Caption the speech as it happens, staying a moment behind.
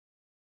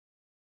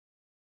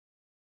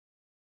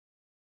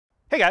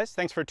Hey guys,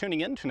 thanks for tuning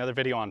in to another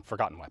video on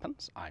Forgotten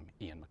Weapons. I'm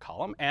Ian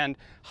McCollum, and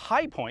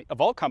High Point, of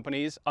all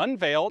companies,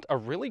 unveiled a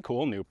really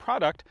cool new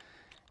product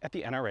at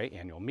the NRA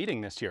annual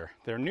meeting this year.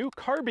 Their new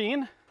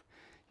carbine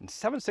in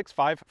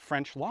 7.65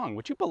 French long.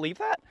 Would you believe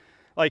that?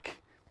 Like,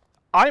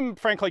 I'm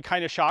frankly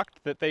kind of shocked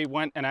that they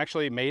went and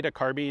actually made a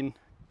carbine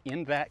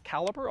in that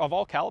caliber, of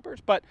all calibers,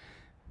 but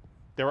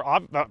they were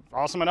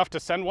awesome enough to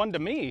send one to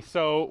me,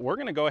 so we're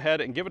going to go ahead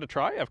and give it a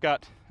try. I've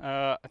got,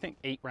 I think,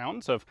 8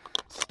 rounds of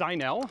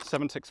Steinel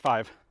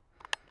 7.65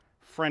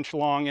 French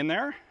long in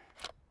there.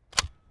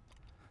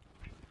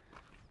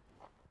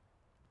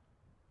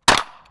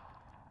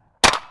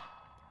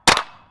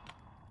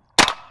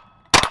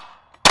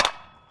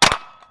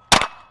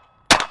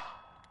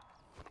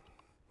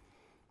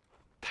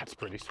 That's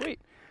pretty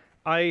sweet.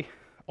 I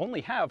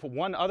only have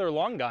one other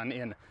long gun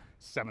in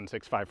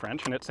 7.65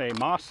 French, and it's a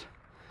Moss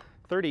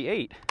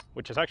 38,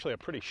 which is actually a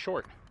pretty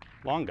short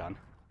long gun,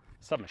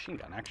 submachine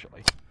gun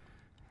actually.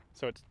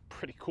 So it's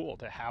pretty cool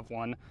to have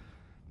one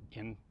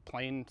in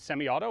plain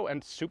semi-auto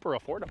and super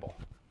affordable.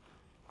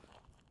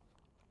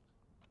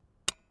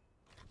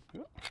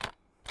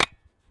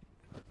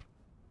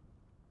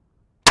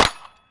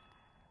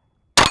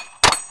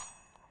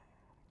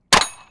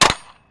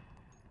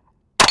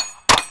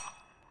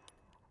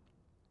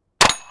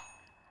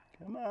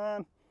 Come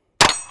on.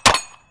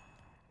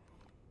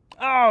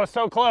 Oh,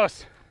 so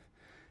close.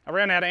 I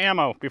ran out of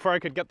ammo before I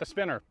could get the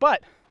spinner,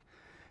 but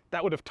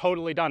that would have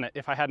totally done it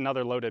if I had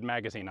another loaded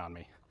magazine on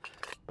me.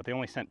 But they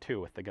only sent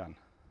 2 with the gun.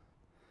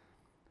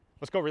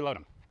 Let's go reload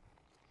them.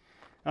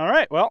 All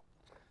right, well,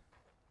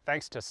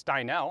 thanks to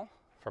Steinel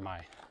for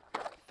my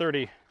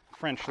 30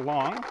 French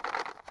long. Go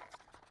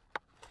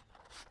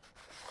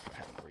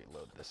ahead and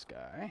reload this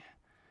guy.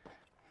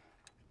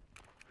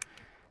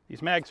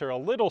 These mags are a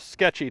little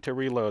sketchy to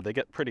reload. They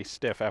get pretty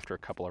stiff after a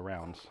couple of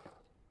rounds.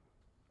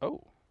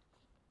 Oh.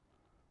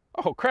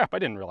 Oh crap, I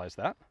didn't realize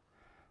that.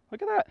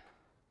 Look at that.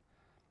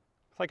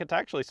 It's like it's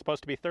actually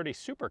supposed to be 30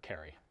 super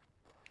carry.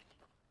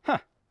 Huh.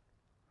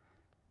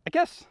 I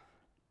guess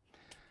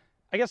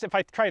if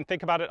I try and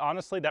think about it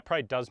honestly, that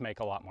probably does make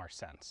a lot more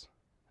sense.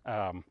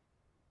 All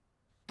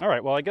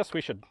right, well, I guess we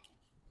should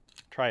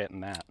try it in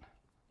that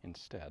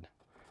instead.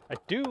 I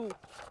do,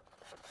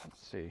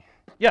 let's see.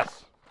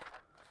 Yes,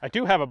 I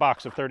do have a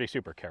box of 30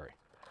 super carry.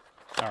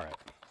 All right.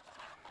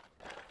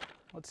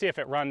 Let's see if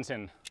it runs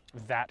in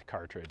that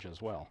cartridge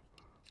as well.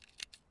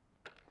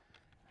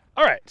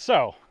 All right,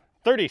 so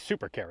 30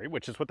 super carry,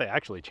 which is what they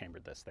actually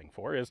chambered this thing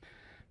for, is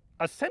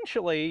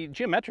essentially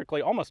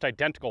geometrically almost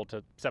identical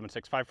to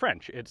 7.65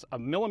 French. It's a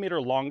millimeter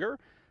longer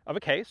of a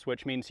case,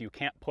 which means you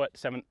can't put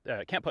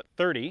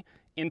 30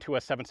 into a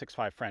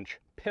 7.65 French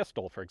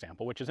pistol, for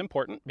example, which is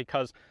important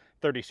because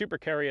 30 super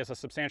carry is a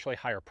substantially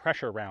higher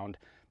pressure round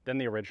than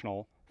the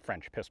original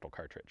French pistol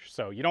cartridge.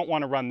 So you don't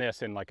want to run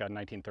this in like a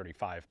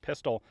 1935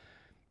 pistol.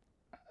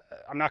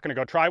 I'm not going to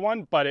go try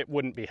one, but it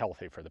wouldn't be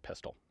healthy for the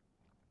pistol.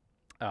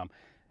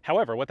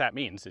 However, what that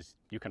means is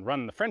you can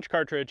run the French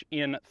cartridge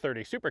in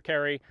 30 super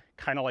carry,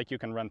 kind of like you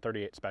can run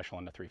 38 special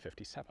into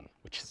 357,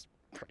 which is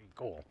pretty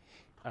cool.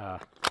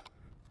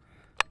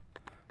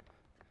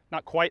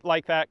 Not quite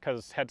like that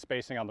because head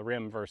spacing on the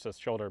rim versus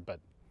shoulder, but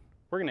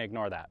we're going to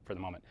ignore that for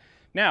the moment.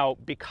 Now,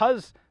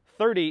 because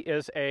 30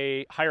 is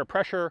a higher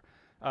pressure,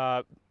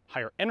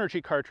 higher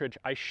energy cartridge,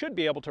 I should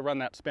be able to run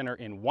that spinner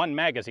in 1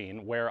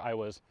 magazine, where I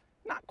was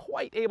not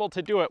quite able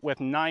to do it with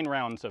 9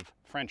 rounds of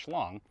French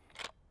long.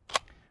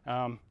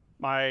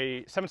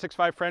 My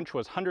 7.65 French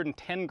was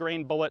 110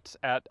 grain bullets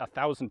at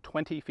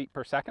 1,020 feet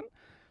per second,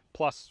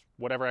 plus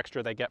whatever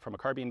extra they get from a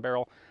carbine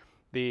barrel.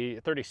 The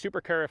 30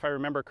 super carry, if I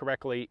remember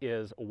correctly,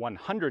 is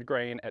 100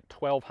 grain at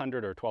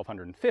 1,200 or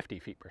 1,250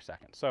 feet per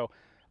second. So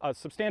a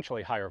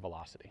substantially higher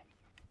velocity.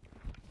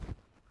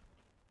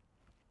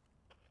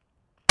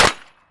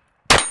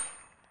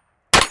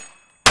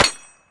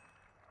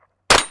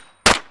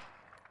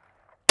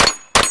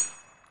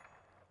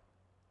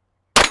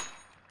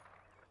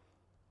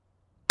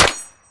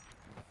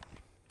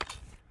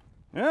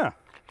 Yeah,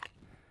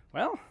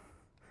 well,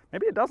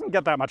 maybe it doesn't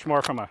get that much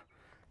more from a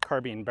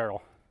carbine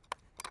barrel.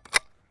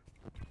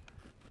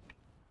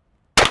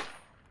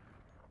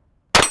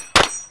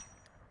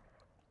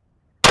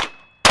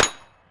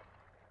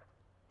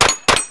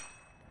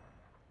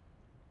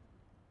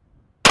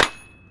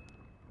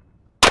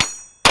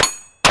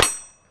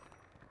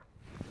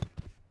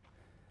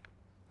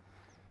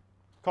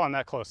 Calling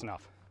that close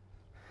enough.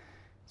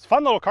 It's a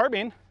fun little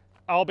carbine.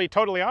 I'll be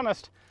totally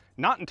honest.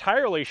 Not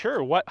entirely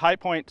sure what High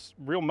Point's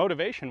real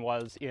motivation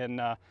was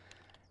in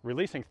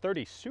releasing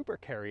 30 super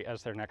carry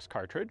as their next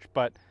cartridge,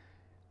 but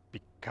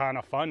be kind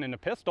of fun in a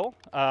pistol.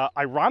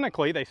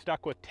 Ironically, they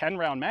stuck with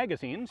 10-round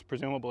magazines,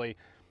 presumably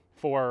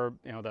for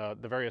the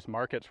various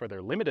markets where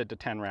they're limited to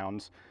 10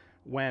 rounds,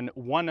 when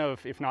one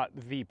of, if not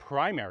the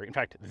primary, in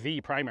fact,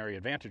 the primary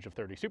advantage of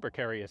 30 super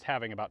carry is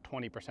having about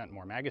 20%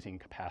 more magazine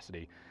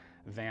capacity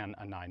than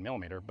a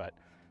 9mm, but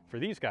for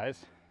these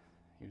guys,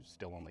 you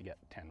still only get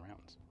 10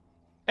 rounds.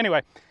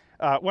 Anyway,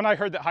 when I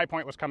heard that High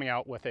Point was coming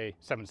out with a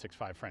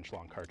 7.65 French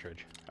long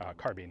cartridge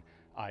carbine,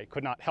 I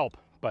could not help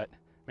but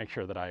make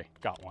sure that I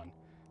got one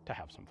to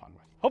have some fun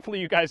with. Hopefully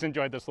you guys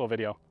enjoyed this little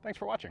video. Thanks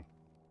for watching.